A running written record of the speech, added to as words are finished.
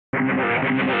Hi,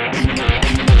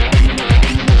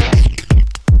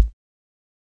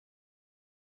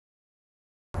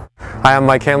 I'm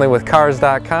Mike Hanley with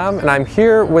Cars.com, and I'm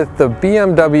here with the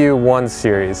BMW 1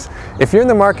 Series. If you're in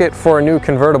the market for a new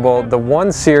convertible, the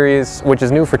 1 Series, which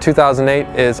is new for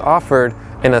 2008, is offered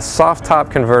in a soft top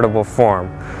convertible form.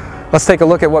 Let's take a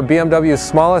look at what BMW's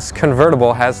smallest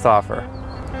convertible has to offer.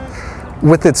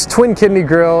 With its twin kidney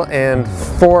grille and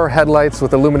 4 headlights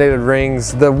with illuminated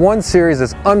rings, the 1 Series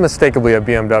is unmistakably a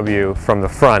BMW from the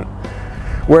front.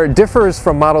 Where it differs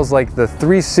from models like the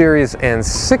 3 Series and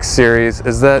 6 Series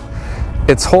is that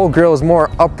its whole grille is more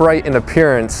upright in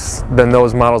appearance than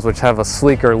those models which have a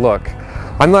sleeker look.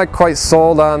 I'm not quite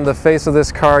sold on the face of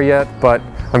this car yet, but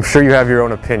I'm sure you have your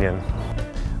own opinion.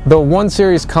 The 1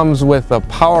 Series comes with a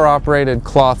power-operated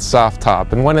cloth soft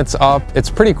top, and when it's up, it's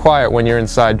pretty quiet when you're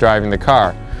inside driving the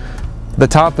car. The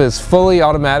top is fully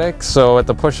automatic, so at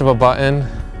the push of a button,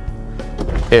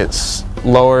 it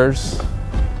lowers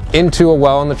into a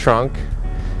well in the trunk,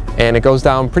 and it goes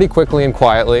down pretty quickly and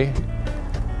quietly.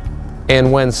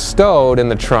 And when stowed in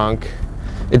the trunk,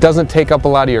 it doesn't take up a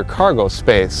lot of your cargo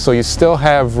space, so you still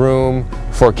have room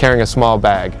for carrying a small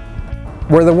bag.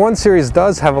 Where the 1 Series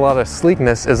does have a lot of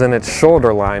sleekness is in its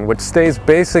shoulder line, which stays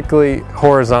basically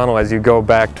horizontal as you go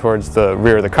back towards the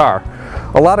rear of the car.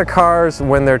 A lot of cars,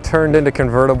 when they're turned into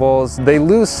convertibles, they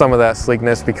lose some of that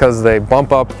sleekness because they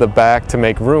bump up the back to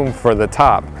make room for the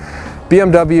top.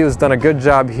 BMW has done a good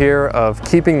job here of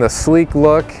keeping the sleek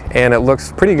look, and it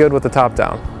looks pretty good with the top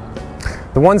down.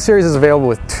 The 1 Series is available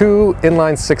with 2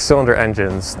 inline 6-cylinder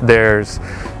engines. There's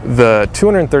the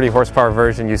 230 horsepower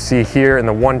version you see here in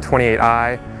the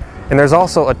 128i, and there's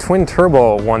also a twin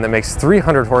turbo one that makes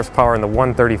 300 horsepower in the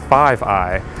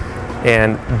 135i.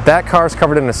 And that car is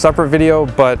covered in a separate video,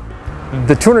 but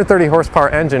the 230 horsepower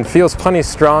engine feels plenty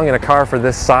strong in a car for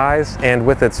this size, and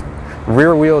with its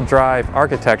rear-wheel drive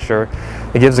architecture,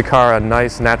 it gives the car a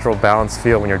nice natural balanced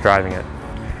feel when you're driving it.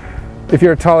 If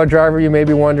you're a taller driver, you may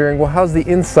be wondering, well, how's the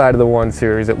inside of the 1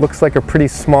 Series? It looks like a pretty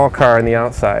small car on the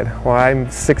outside. Well, I'm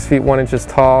 6 feet 1 inches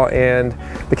tall, and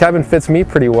the cabin fits me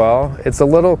pretty well. It's a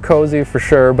little cozy for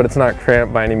sure, but it's not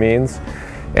cramped by any means.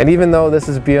 And even though this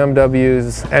is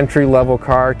BMW's entry-level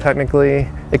car, technically,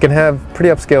 it can have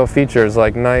pretty upscale features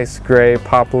like nice gray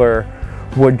poplar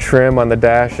wood trim on the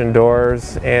dash and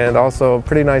doors, and also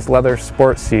pretty nice leather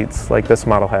sport seats like this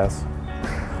model has.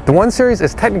 The 1 Series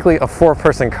is technically a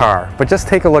 4-person car, but just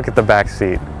take a look at the back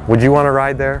seat. Would you want to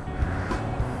ride there?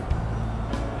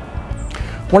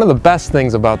 One of the best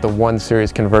things about the 1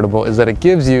 Series convertible is that it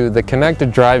gives you the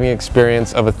connected driving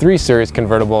experience of a 3 Series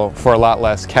convertible for a lot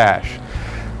less cash.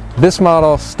 This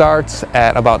model starts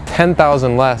at about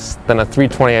 $10,000 less than a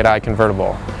 328i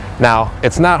convertible. Now,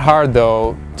 it's not hard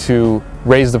though to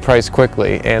raise the price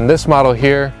quickly, and this model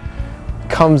here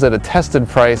comes at a tested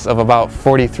price of about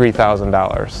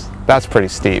 $43,000. That's pretty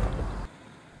steep.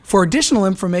 For additional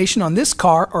information on this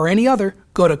car or any other,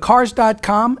 go to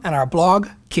Cars.com and our blog,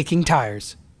 Kicking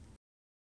Tires.